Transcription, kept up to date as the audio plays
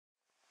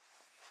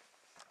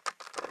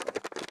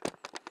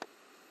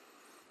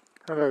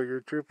Hello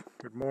YouTube,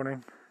 good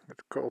morning.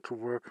 It's call to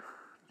work,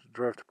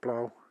 drive the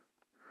plow.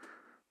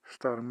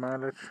 Starting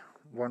mileage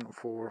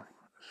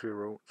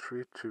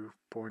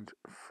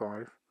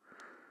 14032.5.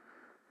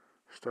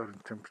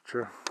 Starting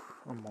temperature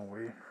on my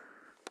way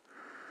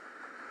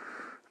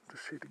to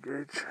see the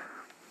gauge.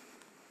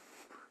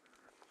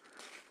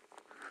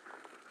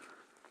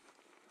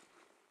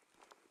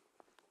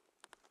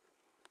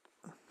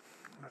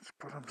 Let's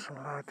put on some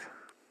light.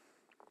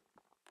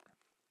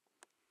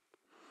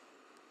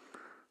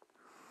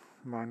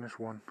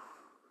 -1.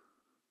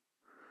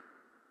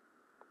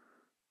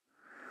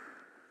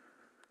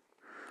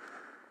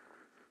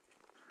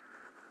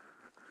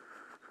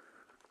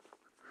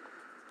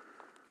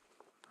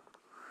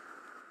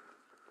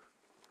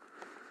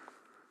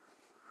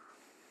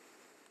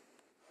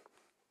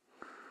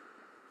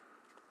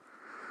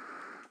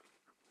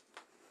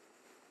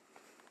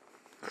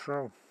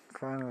 So,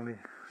 finally,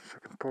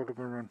 second polar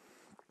bear run.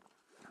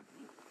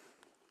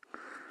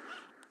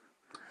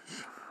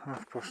 It's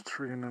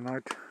 3:30 in the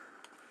night.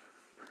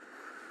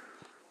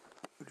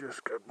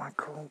 Just got my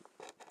call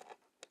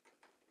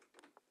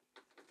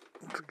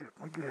to get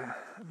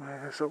my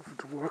ass over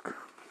to work.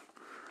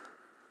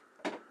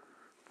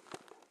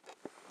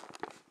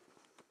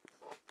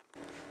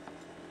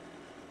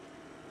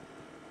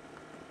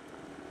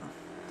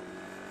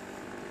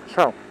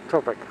 So,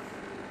 topic.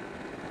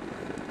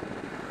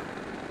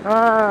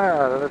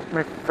 Let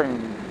me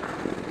think.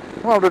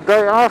 Well, the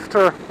day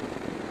after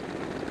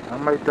I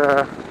made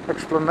the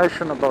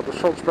explanation about the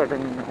whole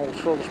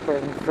salt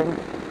spreading thing,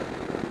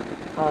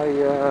 I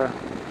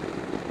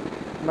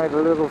made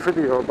a little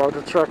video about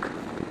the truck.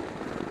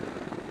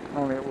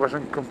 Only it was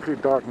in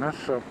complete darkness,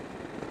 so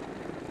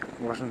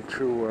it wasn't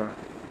too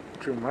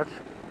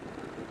much.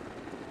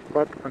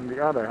 But on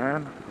the other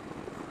hand,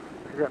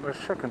 I got a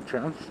second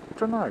chance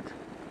tonight.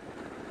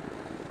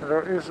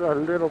 There is a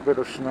little bit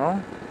of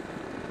snow.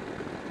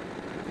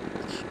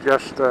 It's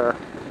just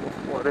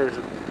what is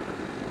it?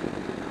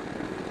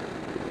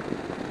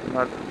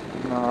 Not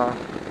a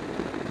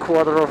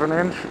quarter of an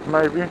inch,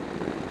 maybe.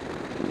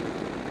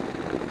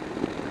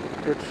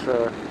 It's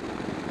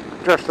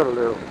just a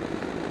little.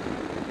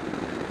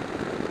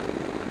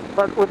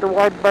 But with the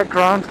white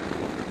background,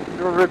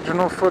 the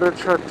original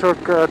footage I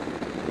took,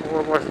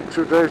 what was it,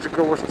 2 days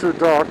ago, was too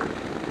dark.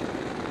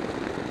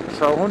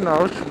 So who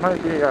knows,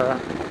 maybe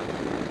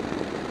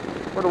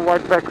with a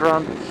white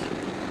background it's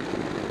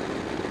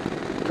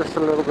just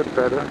a little bit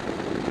better.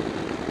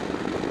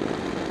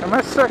 And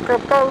my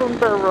second polar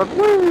bear run,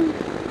 woo!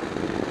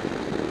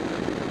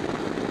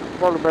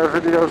 Polar bear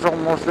video's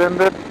almost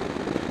ended.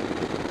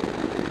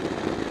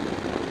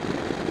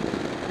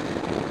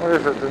 What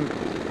is it?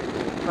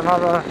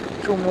 Another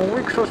 2 more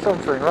weeks or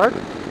something, right?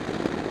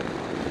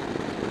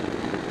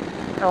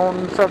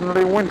 And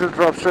suddenly winter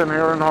drops in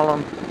here in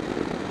Holland.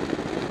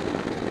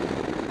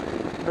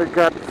 They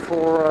got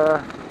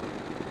for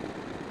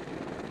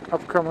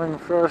upcoming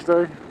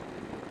Thursday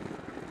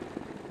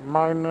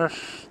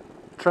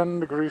 -10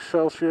 degrees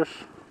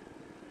Celsius.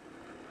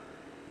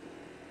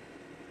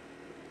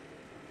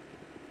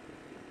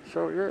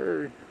 So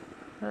yay!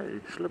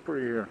 Hey,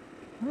 slippery here.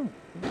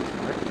 That's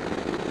nice.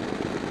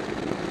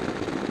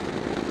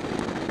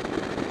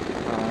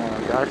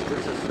 Guys,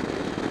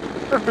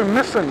 I've been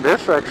missing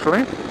this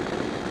actually.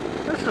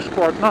 This is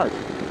quite nice.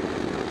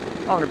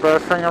 Only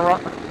bad thing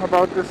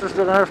about this is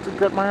that I have to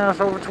get my ass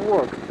over to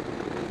work.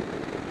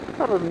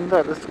 Other than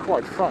that, it's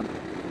quite fun.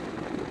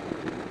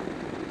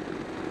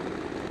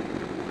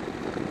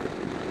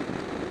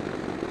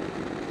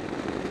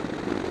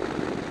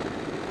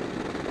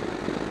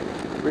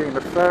 Being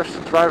the first to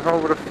drive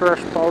over the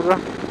first powder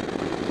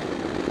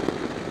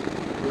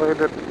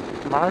late at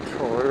night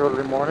or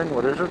early morning,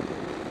 what is it?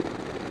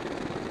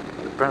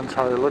 Depends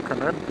how you're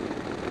looking at it.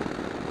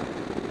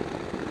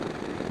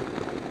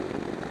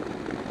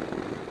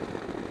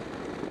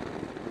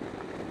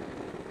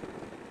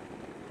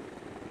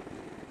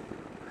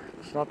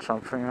 It's not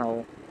something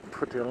I'll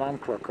put the alarm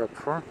clock up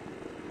for.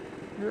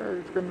 Yeah,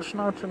 it's gonna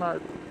snow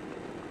tonight.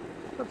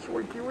 That's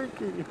wiki.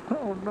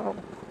 Oh no.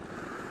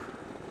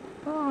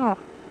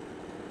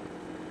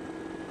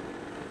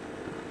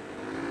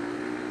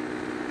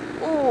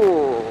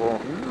 Oh,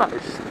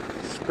 nice.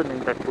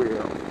 Spinning back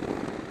wheel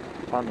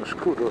on the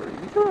scooter.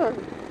 Yay!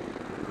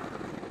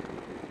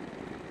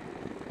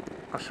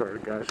 Oh, sorry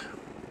guys.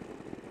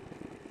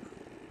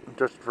 I'm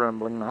just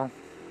rambling now.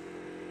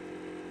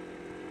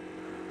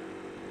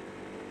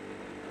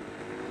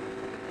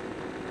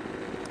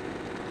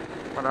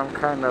 But I'm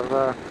kind of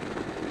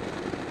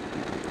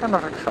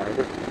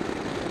excited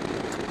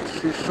to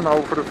see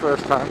snow for the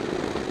first time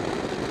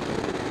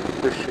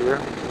this year,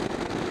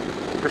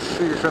 this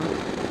season,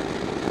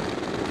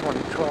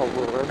 2012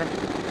 already.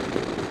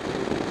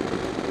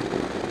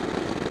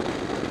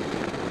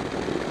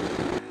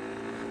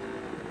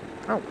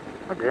 Oh,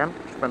 again,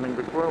 spinning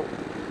the wheel.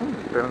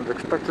 Didn't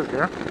expect it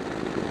here.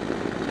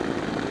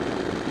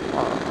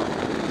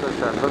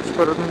 Let's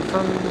put it in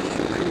some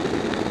speed,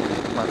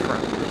 my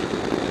friends.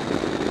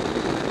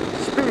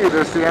 Speed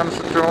is the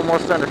answer to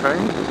almost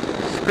anything.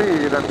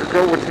 speed and to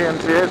go with the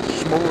NTH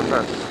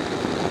smoothness.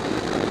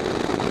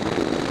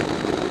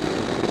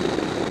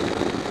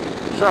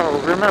 So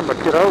remember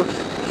kiddos,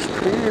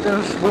 speed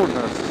and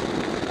smoothness.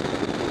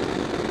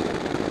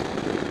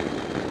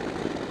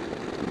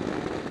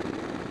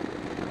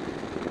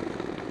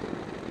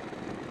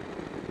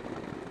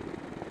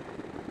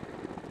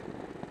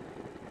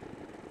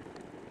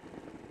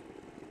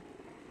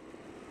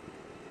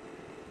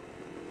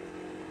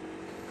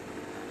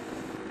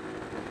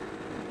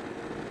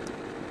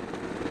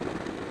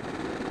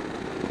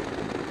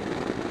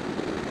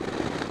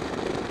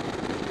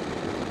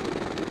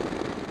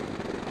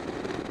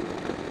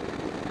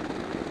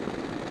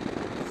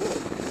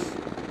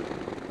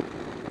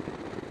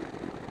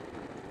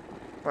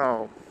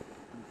 Well,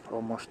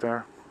 almost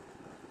there.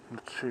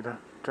 Let's see the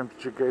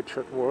temperature gauge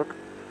at work.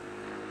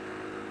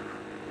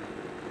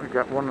 We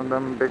got one of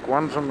them big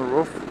ones on the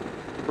roof.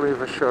 I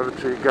believe I showed it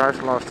to you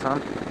guys last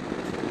time.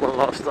 Well,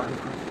 last time.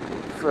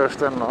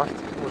 First and last.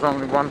 There was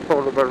only one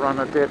polar bear run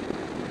I did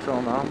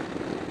until now.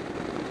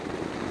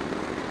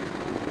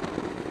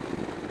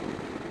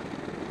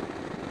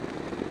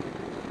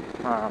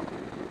 Wow.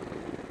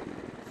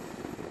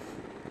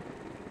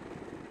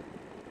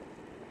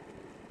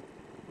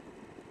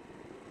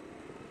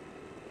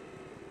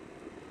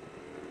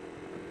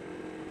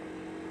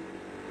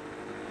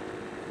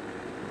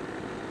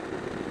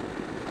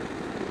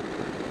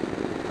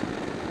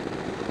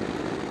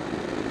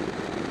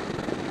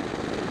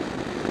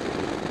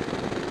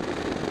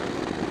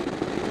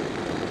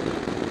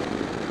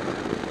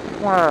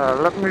 Well,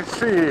 let me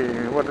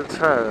see what it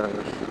says.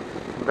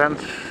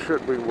 Lens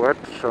should be wet,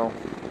 so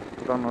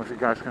I don't know if you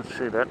guys can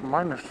see that.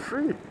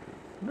 -3.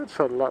 That's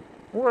a lot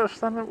worse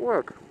than at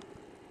work.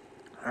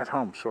 At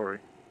home, sorry.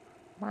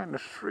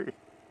 -3.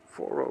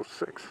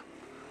 406.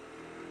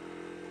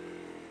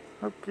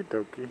 Okie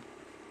dokie.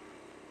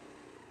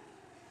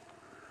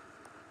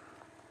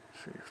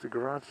 See if the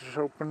garage is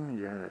open.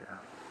 Yeah.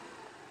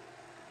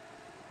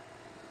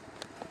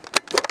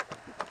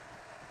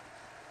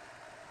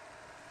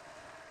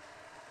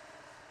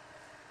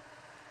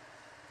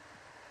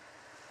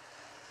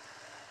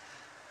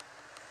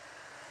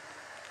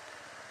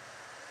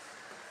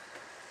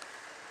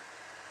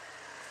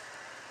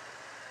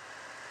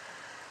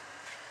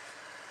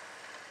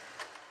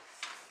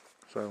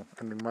 So,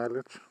 any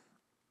mileage?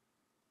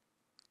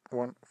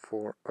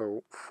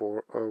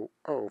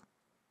 140,400.